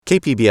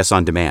KPBS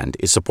On Demand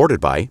is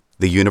supported by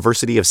the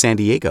University of San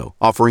Diego,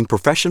 offering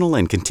professional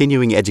and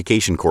continuing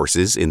education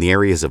courses in the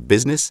areas of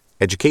business,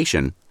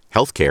 education,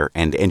 healthcare,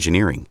 and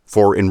engineering.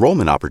 For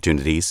enrollment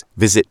opportunities,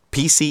 visit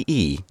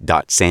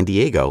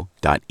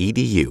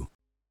pce.sandiego.edu.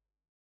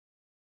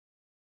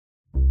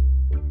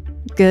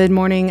 Good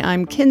morning.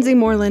 I'm Kinsey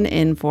Moreland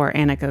in for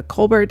Annika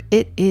Colbert.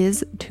 It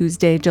is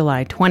Tuesday,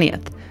 July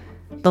 20th.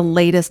 The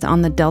latest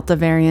on the Delta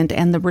variant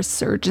and the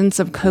resurgence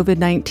of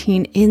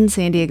COVID-19 in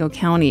San Diego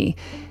County.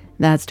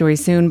 That story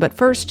soon, but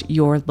first,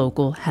 your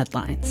local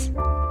headlines.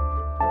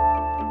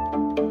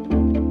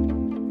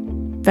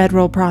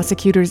 Federal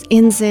prosecutors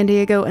in San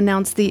Diego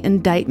announced the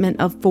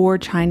indictment of 4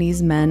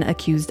 Chinese men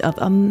accused of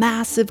a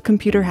massive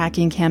computer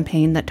hacking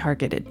campaign that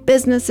targeted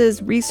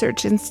businesses,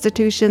 research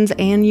institutions,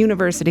 and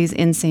universities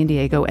in San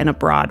Diego and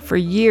abroad for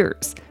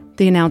years.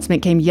 The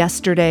announcement came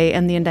yesterday,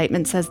 and the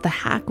indictment says the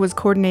hack was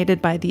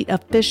coordinated by the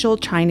official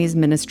Chinese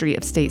Ministry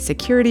of State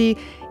Security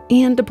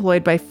and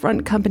deployed by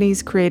front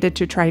companies created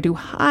to try to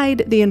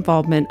hide the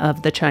involvement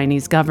of the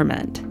Chinese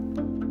government.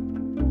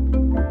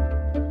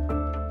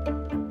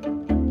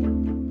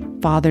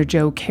 Father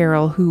Joe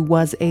Carroll, who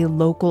was a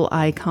local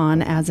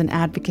icon as an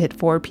advocate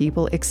for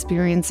people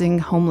experiencing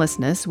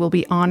homelessness, will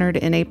be honored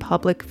in a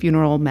public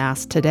funeral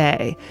mass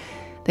today.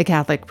 The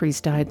Catholic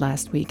priest died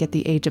last week at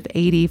the age of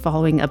 80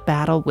 following a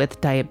battle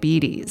with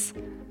diabetes.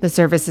 The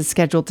service is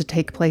scheduled to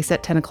take place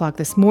at 10 o'clock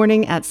this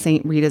morning at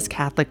St. Rita's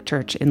Catholic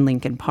Church in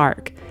Lincoln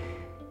Park.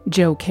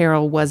 Joe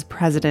Carroll was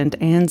president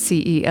and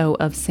CEO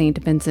of St.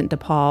 Vincent de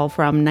Paul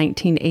from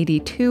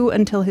 1982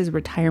 until his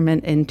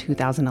retirement in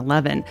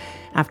 2011,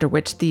 after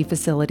which the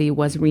facility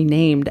was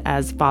renamed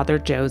as Father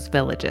Joe's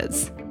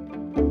Villages.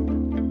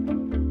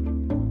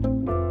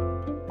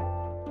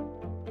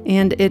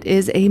 And it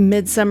is a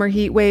midsummer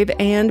heat wave,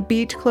 and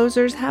beach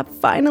closures have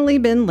finally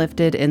been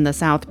lifted in the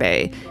South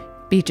Bay.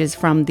 Beaches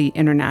from the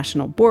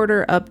international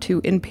border up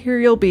to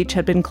Imperial Beach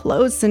had been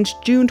closed since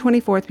June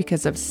 24th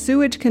because of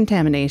sewage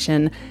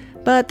contamination,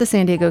 but the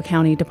San Diego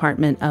County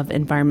Department of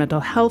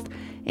Environmental Health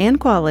and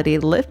Quality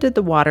lifted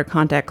the water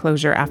contact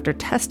closure after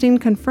testing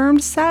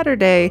confirmed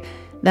Saturday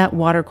that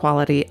water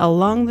quality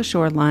along the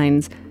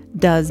shorelines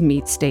does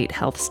meet state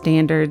health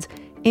standards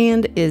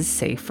and is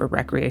safe for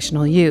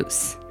recreational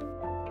use.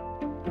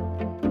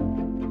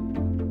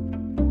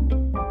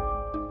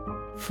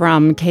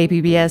 From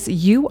KPBS,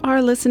 you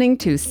are listening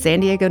to San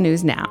Diego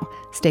News Now.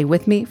 Stay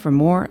with me for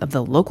more of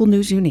the local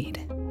news you need.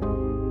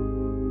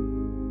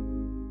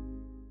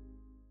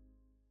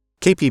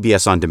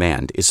 KPBS On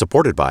Demand is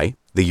supported by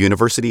the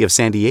University of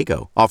San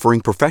Diego,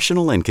 offering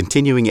professional and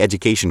continuing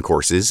education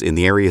courses in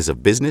the areas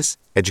of business,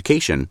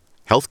 education,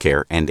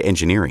 healthcare, and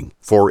engineering.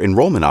 For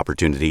enrollment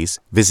opportunities,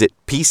 visit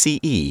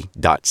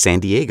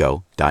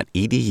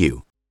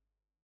pce.sandiego.edu.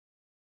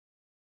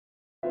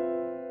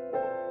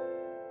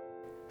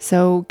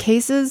 So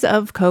cases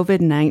of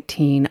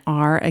COVID-19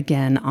 are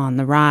again on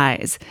the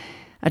rise,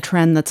 a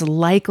trend that's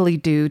likely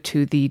due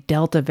to the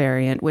Delta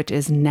variant, which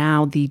is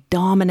now the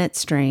dominant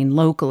strain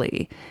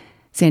locally.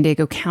 San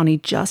Diego County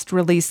just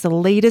released the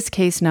latest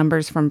case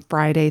numbers from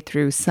Friday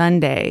through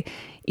Sunday.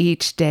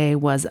 Each day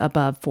was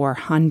above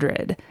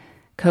 400.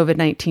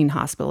 COVID-19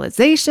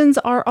 hospitalizations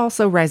are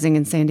also rising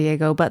in San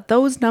Diego, but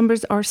those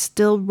numbers are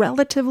still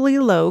relatively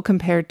low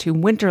compared to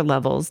winter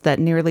levels that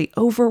nearly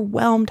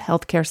overwhelmed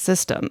healthcare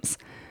systems.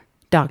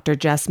 Dr.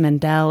 Jess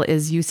Mendel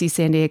is UC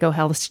San Diego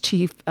Health's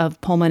chief of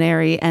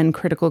pulmonary and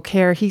critical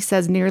care. He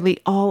says nearly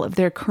all of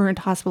their current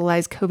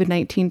hospitalized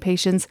COVID-19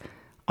 patients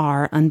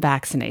are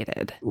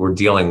unvaccinated. We're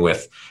dealing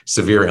with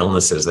severe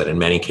illnesses that in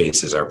many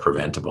cases are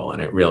preventable.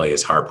 And it really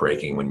is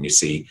heartbreaking when you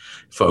see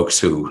folks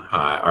who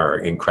are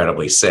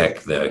incredibly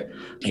sick, the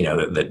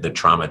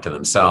trauma to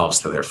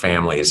themselves, to their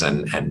families,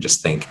 and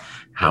just think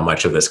how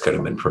much of this could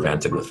have been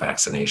prevented with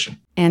vaccination.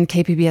 And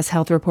KPBS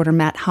health reporter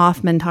Matt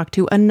Hoffman talked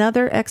to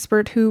another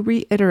expert who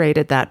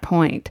reiterated that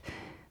point.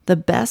 The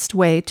best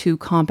way to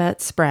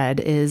combat spread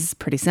is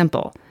pretty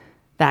simple: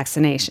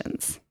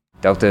 vaccinations.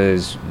 Delta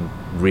is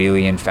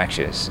really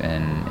infectious,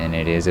 and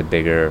it is a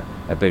bigger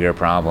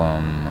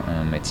problem.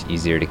 It's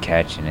easier to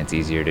catch and it's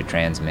easier to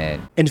transmit.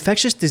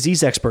 Infectious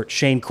disease expert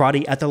Shane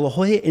Crotty at the La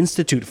Jolla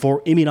Institute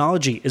for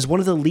Immunology is one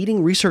of the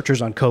leading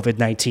researchers on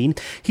COVID-19.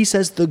 He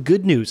says the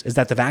good news is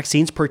that the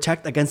vaccines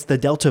protect against the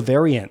Delta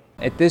variant.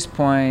 At this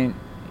point,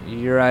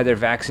 you're either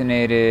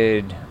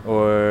vaccinated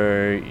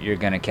or you're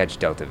going to catch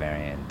Delta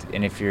variant.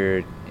 And if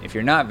you're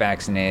not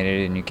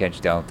vaccinated and you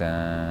catch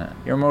Delta,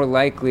 you're more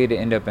likely to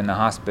end up in the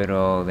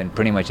hospital than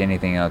pretty much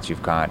anything else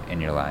you've caught in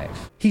your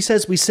life. He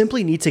says we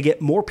simply need to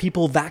get more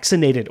people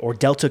vaccinated, or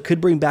Delta could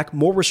bring back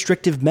more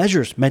restrictive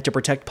measures meant to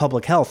protect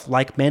public health,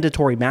 like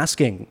mandatory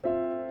masking.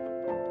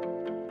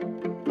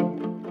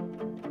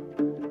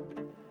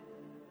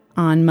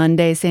 On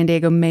Monday, San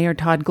Diego Mayor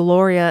Todd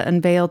Gloria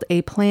unveiled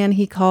a plan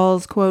he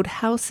calls, quote,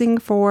 housing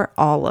for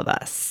all of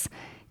us.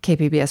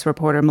 KPBS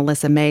reporter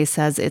Melissa May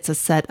says it's a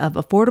set of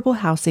affordable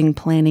housing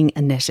planning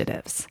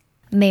initiatives.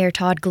 Mayor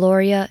Todd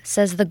Gloria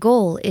says the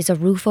goal is a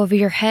roof over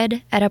your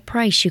head at a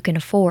price you can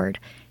afford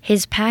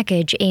His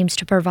package aims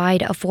to provide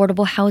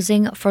affordable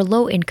housing for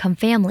low-income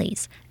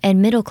families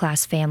and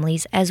middle-class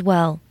families as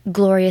well.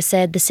 Gloria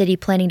said the city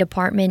planning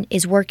department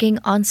is working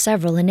on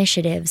several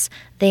initiatives.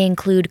 They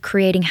include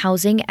creating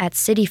housing at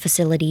city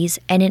facilities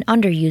and in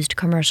underused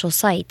commercial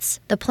sites.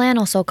 The plan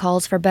also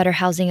calls for better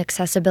housing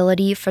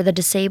accessibility for the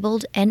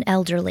disabled and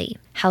elderly,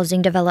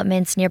 housing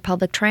developments near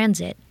public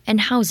transit,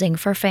 and housing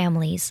for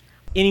families.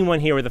 Anyone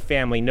here with a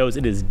family knows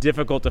it is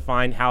difficult to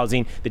find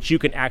housing that you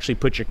can actually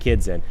put your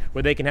kids in,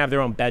 where they can have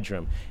their own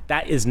bedroom.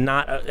 That is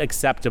not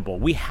acceptable.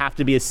 We have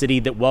to be a city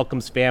that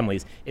welcomes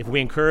families. If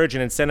we encourage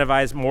and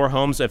incentivize more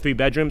homes of 3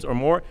 bedrooms or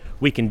more,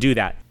 we can do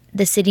that.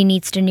 The city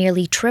needs to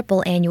nearly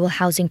triple annual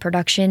housing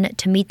production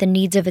to meet the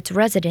needs of its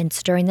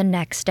residents during the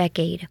next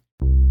decade.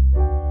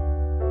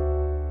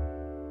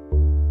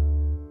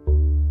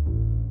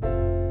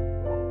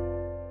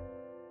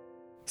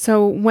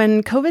 So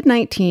when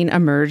COVID-19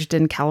 emerged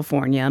in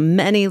California,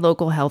 many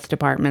local health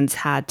departments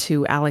had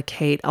to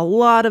allocate a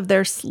lot of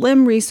their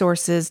slim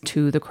resources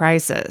to the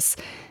crisis.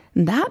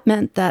 That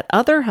meant that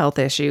other health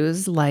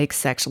issues, like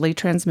sexually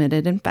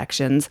transmitted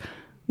infections,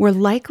 were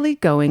likely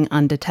going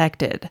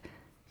undetected.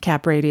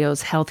 Cap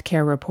Radio's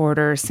healthcare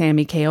reporter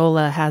Sammy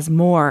Keola has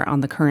more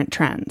on the current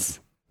trends.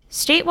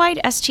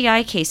 Statewide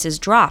STI cases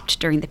dropped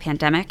during the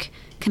pandemic.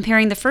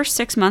 Comparing the first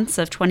 6 months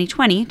of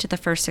 2020 to the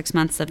first 6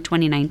 months of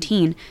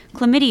 2019,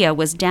 chlamydia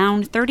was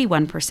down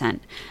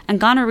 31% and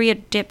gonorrhea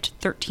dipped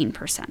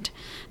 13%.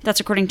 That's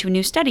according to a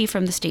new study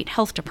from the state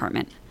health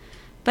department.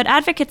 But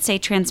advocates say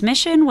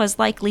transmission was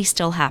likely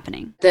still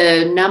happening.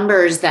 The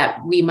numbers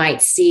that we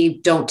might see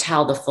don't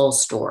tell the full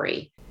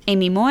story.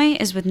 Amy Moy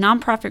is with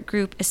nonprofit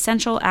group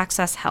Essential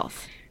Access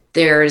Health.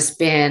 There's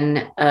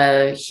been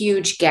a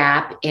huge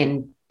gap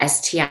in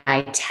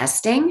STI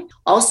testing.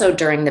 Also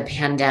during the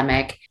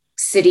pandemic,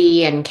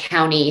 city and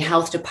county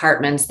health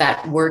departments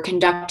that were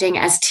conducting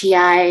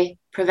STI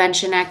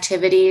prevention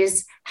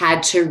activities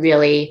had to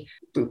really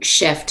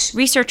shift.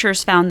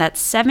 Researchers found that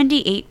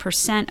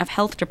 78% of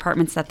health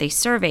departments that they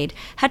surveyed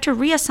had to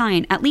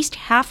reassign at least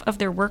half of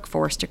their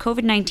workforce to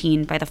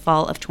COVID-19 by the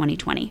fall of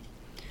 2020.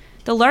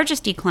 The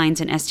largest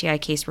declines in STI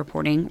case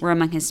reporting were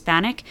among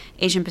Hispanic,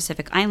 Asian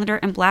Pacific Islander,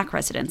 and Black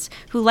residents,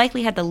 who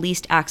likely had the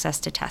least access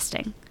to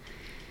testing.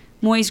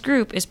 Moy's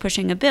group is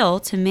pushing a bill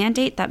to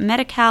mandate that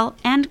Medi-Cal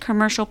and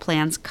commercial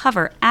plans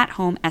cover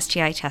at-home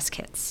STI test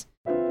kits.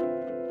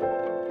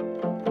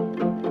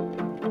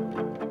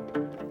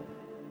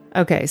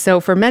 Okay,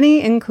 so for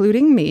many,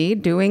 including me,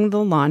 doing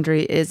the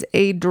laundry is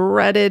a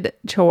dreaded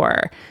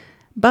chore.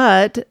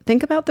 But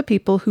think about the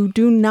people who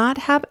do not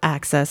have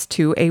access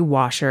to a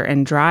washer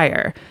and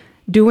dryer.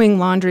 Doing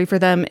laundry for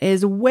them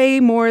is way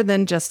more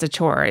than just a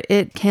chore.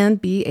 It can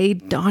be a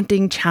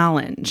daunting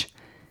challenge.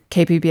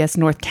 KPBS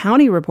North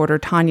County reporter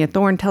Tanya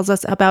Thorne tells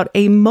us about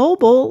a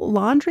mobile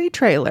laundry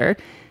trailer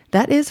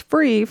that is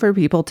free for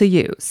people to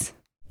use.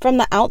 From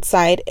the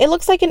outside, it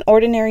looks like an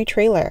ordinary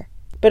trailer.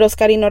 But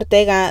Oscarino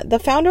Ortega, the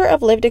founder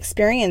of Lived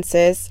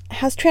Experiences,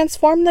 has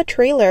transformed the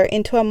trailer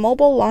into a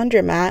mobile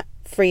laundromat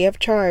free of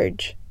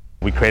charge.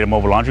 We create a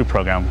mobile laundry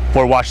program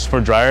for washers,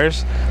 for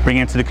dryers, bring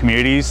it into the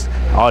communities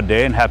all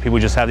day and have people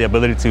just have the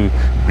ability to,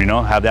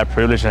 have that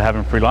privilege of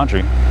having free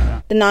laundry.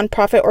 The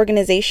nonprofit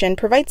organization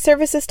provides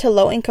services to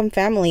low-income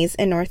families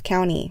in North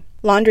County.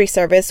 Laundry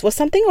service was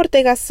something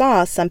Ortega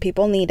saw some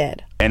people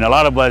needed. And a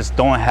lot of us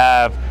don't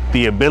have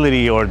the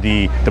ability or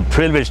the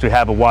privilege to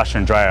have a washer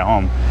and dryer at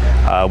home.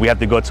 We have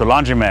to go to a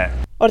laundromat.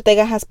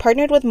 Ortega has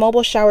partnered with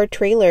mobile shower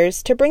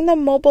trailers to bring the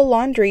mobile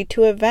laundry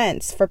to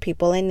events for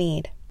people in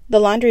need. The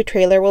laundry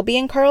trailer will be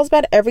in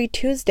Carlsbad every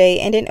Tuesday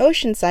and in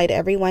Oceanside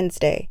every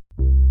Wednesday.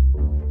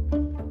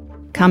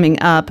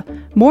 Coming up,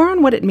 more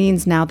on what it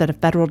means now that a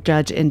federal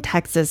judge in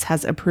Texas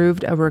has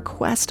approved a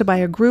request by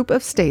a group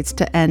of states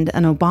to end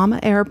an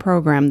Obama-era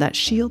program that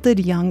shielded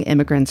young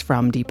immigrants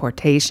from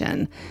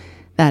deportation.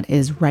 That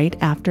is right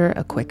after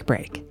a quick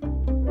break.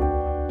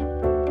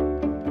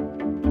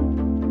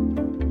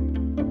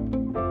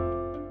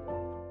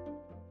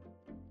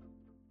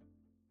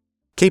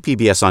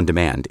 KPBS On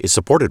Demand is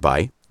supported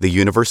by the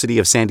University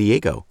of San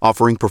Diego,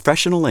 offering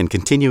professional and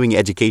continuing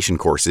education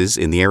courses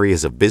in the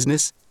areas of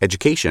business,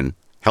 education,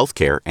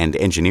 healthcare, and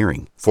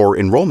engineering. For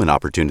enrollment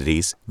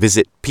opportunities,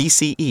 visit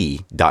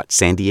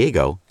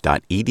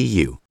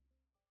pce.sandiego.edu.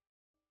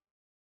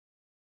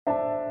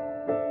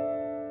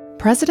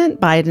 President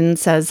Biden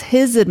says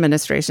his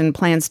administration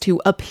plans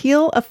to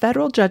appeal a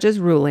federal judge's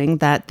ruling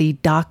that the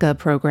DACA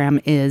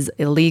program is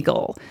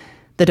illegal.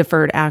 The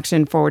Deferred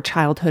Action for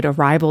Childhood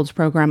Arrivals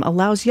program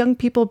allows young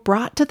people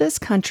brought to this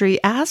country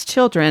as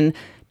children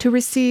to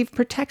receive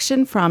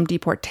protection from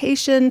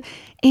deportation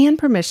and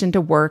permission to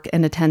work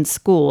and attend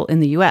school in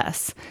the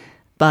U.S.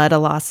 But a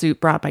lawsuit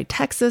brought by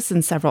Texas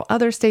and several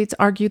other states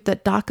argued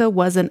that DACA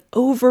was an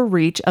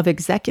overreach of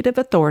executive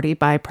authority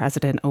by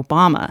President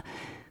Obama.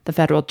 The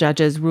federal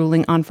judge's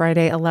ruling on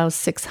Friday allows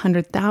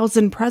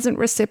 600,000 present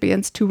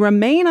recipients to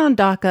remain on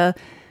DACA,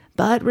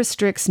 but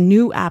restricts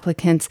new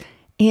applicants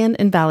and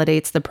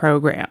invalidates the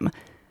program.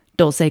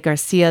 Dulce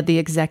Garcia, the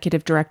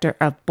executive director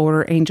of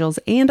Border Angels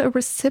and a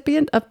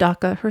recipient of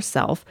DACA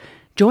herself,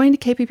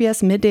 joined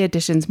KPBS Midday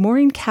Edition's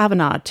Maureen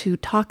Cavanaugh to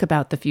talk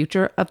about the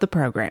future of the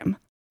program.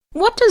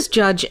 What does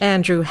Judge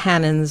Andrew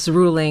Hannon's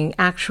ruling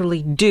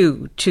actually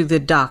do to the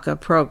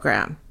DACA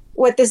program?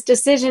 What this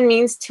decision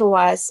means to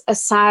us,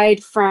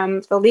 aside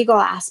from the legal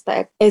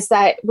aspect, is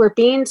that we're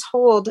being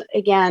told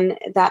again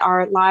that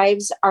our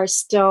lives are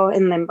still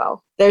in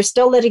limbo. There's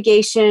still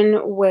litigation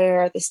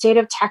where the state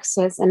of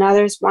Texas and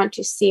others want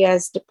to see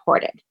us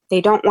deported. They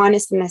don't want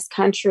us in this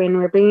country, and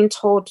we're being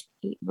told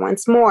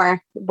once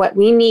more what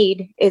we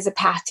need is a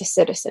path to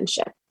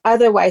citizenship.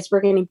 Otherwise,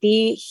 we're going to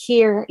be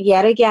here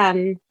yet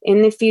again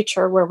in the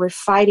future where we're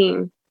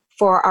fighting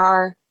for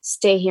our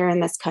stay here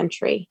in this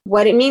country.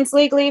 What it means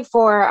legally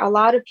for a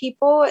lot of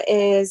people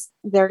is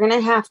they're going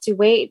to have to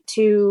wait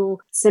to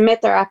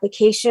submit their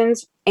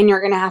applications, and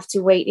you're going to have to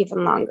wait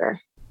even longer.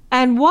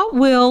 And what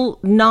will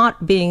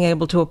not being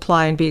able to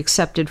apply and be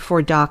accepted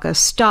for DACA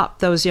stop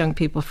those young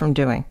people from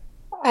doing?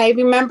 I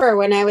remember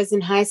when I was in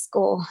high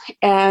school,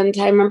 and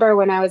I remember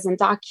when I was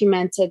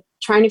undocumented,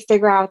 trying to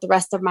figure out the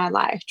rest of my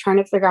life, trying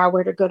to figure out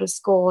where to go to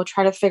school,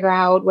 trying to figure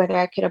out whether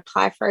I could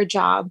apply for a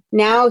job.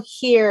 Now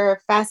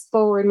here, fast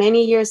forward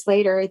many years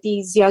later,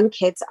 these young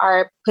kids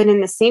are put in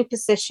the same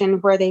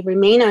position where they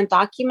remain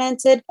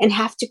undocumented and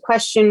have to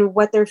question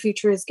what their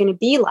future is going to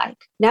be like.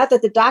 Now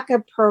that the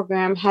DACA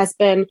program has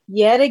been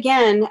yet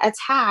again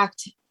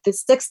attacked, the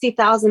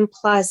 60,000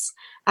 plus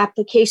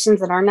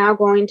applications that are now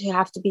going to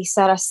have to be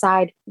set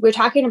aside. We're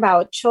talking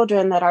about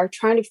children that are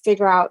trying to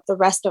figure out the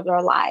rest of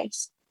their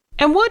lives.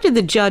 And why did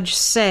the judge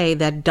say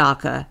that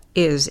DACA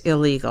is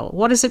illegal?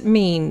 What does it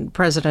mean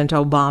President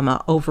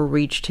Obama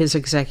overreached his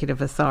executive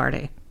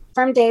authority?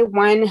 From day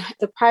one,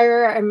 the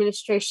prior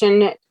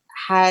administration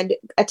had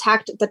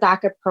attacked the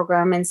DACA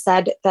program and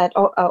said that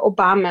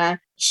Obama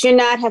should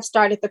not have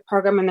started the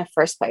program in the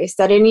first place,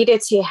 that it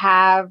needed to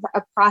have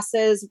a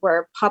process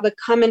where public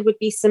comment would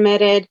be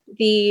submitted.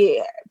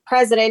 The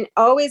president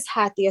always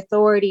had the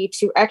authority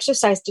to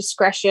exercise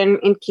discretion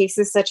in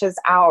cases such as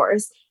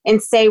ours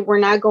and say, we're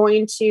not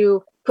going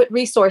to put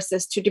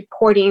resources to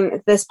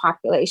deporting this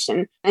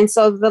population. And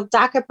so the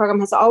DACA program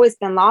has always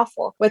been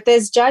lawful. What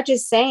this judge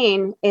is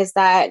saying is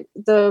that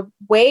the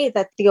way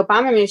that the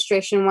Obama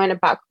administration went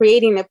about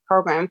creating the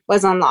program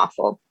was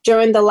unlawful.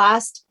 During the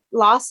last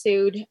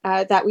lawsuit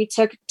that we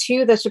took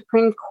to the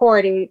Supreme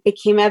Court, it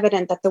became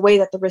evident that the way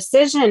that the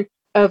rescission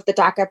of the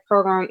DACA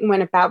program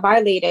went about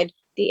violated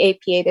the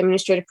APA, the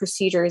Administrative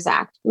Procedures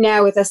Act.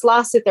 Now, with this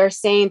lawsuit, they're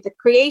saying the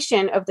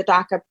creation of the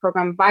DACA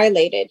program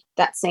violated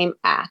that same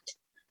act.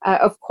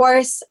 Of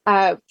course,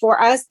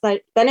 for us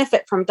that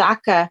benefit from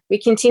DACA, we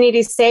continue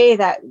to say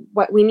that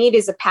what we need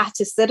is a path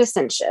to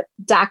citizenship.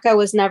 DACA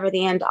was never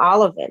the end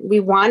all of it. We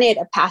wanted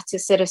a path to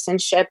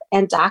citizenship,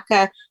 and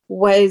DACA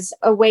was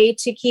a way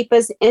to keep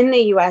us in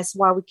the U.S.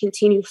 while we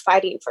continue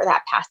fighting for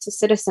that path to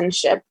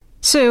citizenship.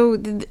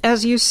 So,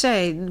 as you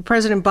say,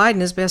 President Biden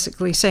is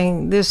basically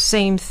saying this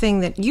same thing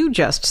that you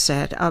just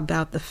said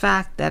about the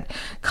fact that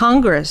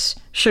Congress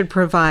should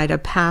provide a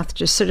path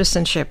to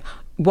citizenship.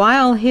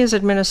 While his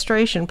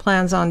administration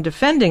plans on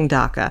defending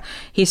DACA,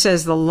 he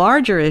says the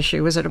larger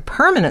issue is a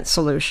permanent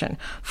solution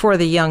for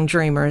the young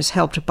dreamers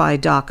helped by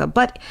DACA.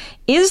 But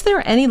is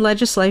there any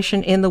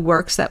legislation in the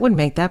works that would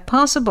make that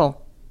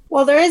possible?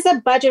 Well, there is a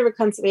budget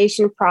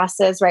reconciliation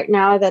process right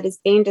now that is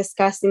being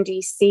discussed in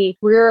D.C.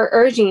 We're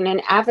urging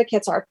and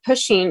advocates are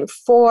pushing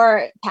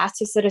for path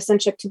to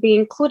citizenship to be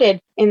included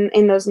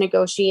in those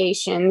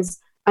negotiations.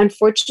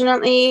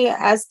 Unfortunately,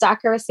 as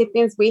DACA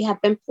recipients, we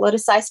have been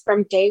politicized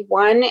from day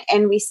one,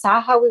 and we saw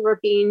how we were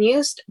being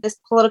used as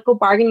political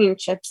bargaining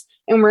chips.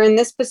 And we're in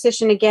this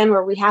position again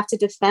where we have to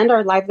defend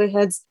our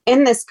livelihoods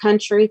in this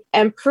country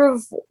and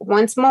prove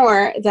once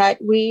more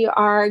that we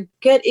are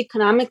good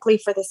economically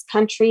for this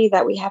country,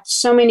 that we have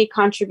so many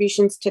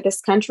contributions to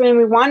this country, and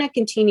we want to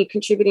continue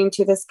contributing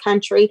to this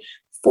country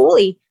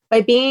fully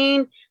by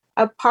being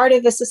a part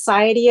of the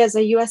society as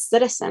a U.S.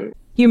 citizen.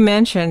 You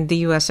mentioned the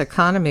U.S.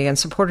 economy, and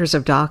supporters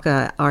of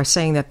DACA are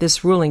saying that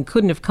this ruling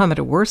couldn't have come at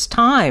a worse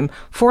time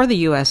for the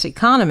U.S.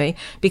 economy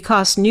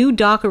because new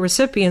DACA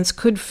recipients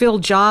could fill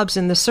jobs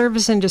in the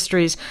service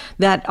industries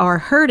that are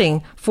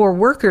hurting for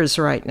workers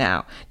right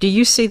now. Do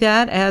you see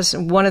that as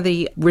one of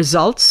the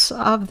results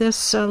of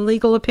this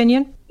legal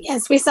opinion?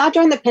 Yes, we saw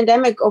during the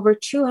pandemic over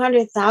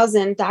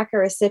 200,000 DACA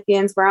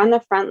recipients were on the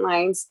front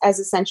lines as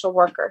essential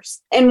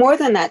workers. And more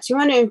than that,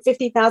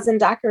 250,000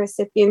 DACA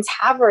recipients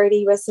have already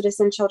U.S.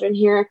 citizen children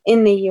here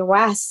in the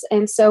U.S.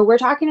 And so we're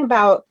talking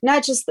about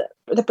not just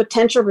the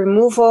potential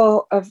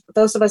removal of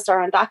those of us that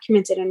are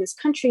undocumented in this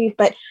country,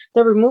 but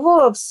the removal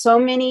of so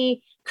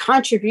many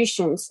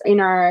contributions in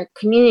our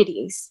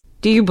communities.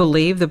 Do you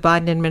believe the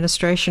Biden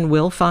administration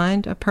will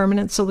find a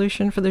permanent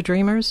solution for the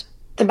Dreamers?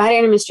 The Biden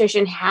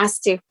administration has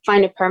to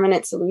find a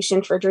permanent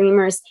solution for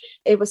Dreamers.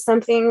 It was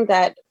something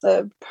that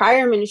the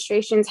prior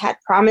administrations had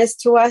promised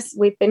to us.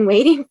 We've been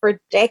waiting for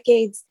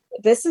decades.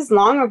 This is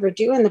long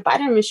overdue, and the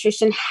Biden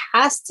administration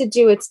has to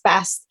do its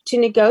best to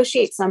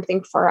negotiate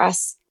something for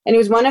us. And it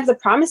was one of the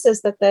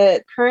promises that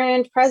the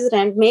current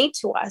president made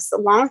to us a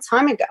long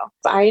time ago.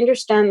 I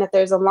understand that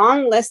there's a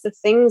long list of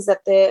things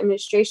that the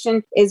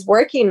administration is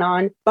working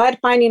on, but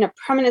finding a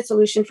permanent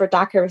solution for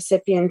DACA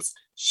recipients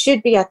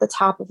should be at the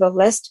top of the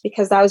list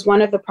because that was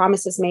one of the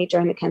promises made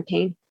during the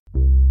campaign.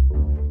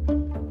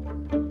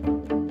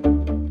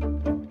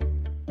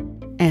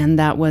 And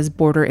that was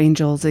Border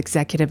Angels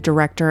Executive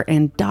Director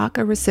and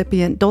DACA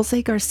recipient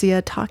Dulce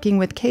Garcia talking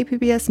with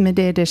KPBS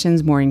Midday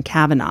Edition's Maureen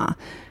Cavanaugh.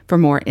 For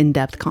more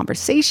in-depth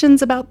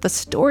conversations about the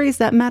stories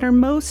that matter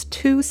most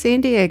to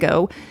San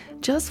Diego,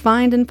 just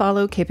find and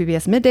follow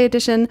KPBS Midday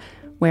Edition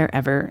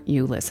wherever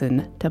you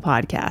listen to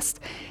podcasts.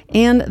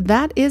 And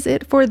that is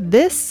it for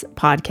this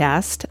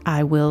podcast.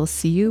 I will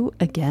see you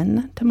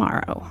again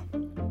tomorrow.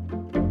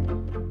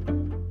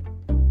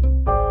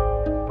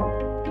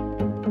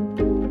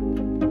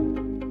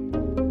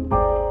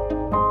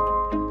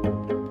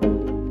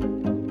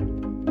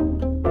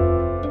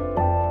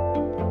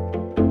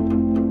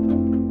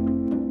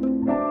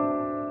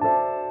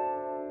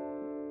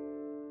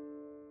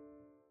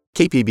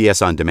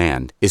 KPBS On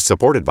Demand is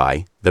supported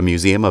by the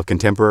Museum of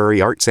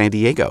Contemporary Art San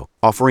Diego,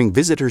 offering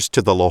visitors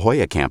to the La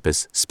Jolla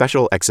campus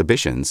special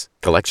exhibitions,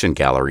 collection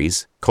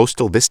galleries,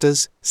 coastal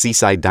vistas,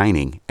 seaside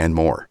dining, and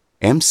more.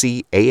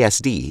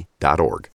 MCASD.org.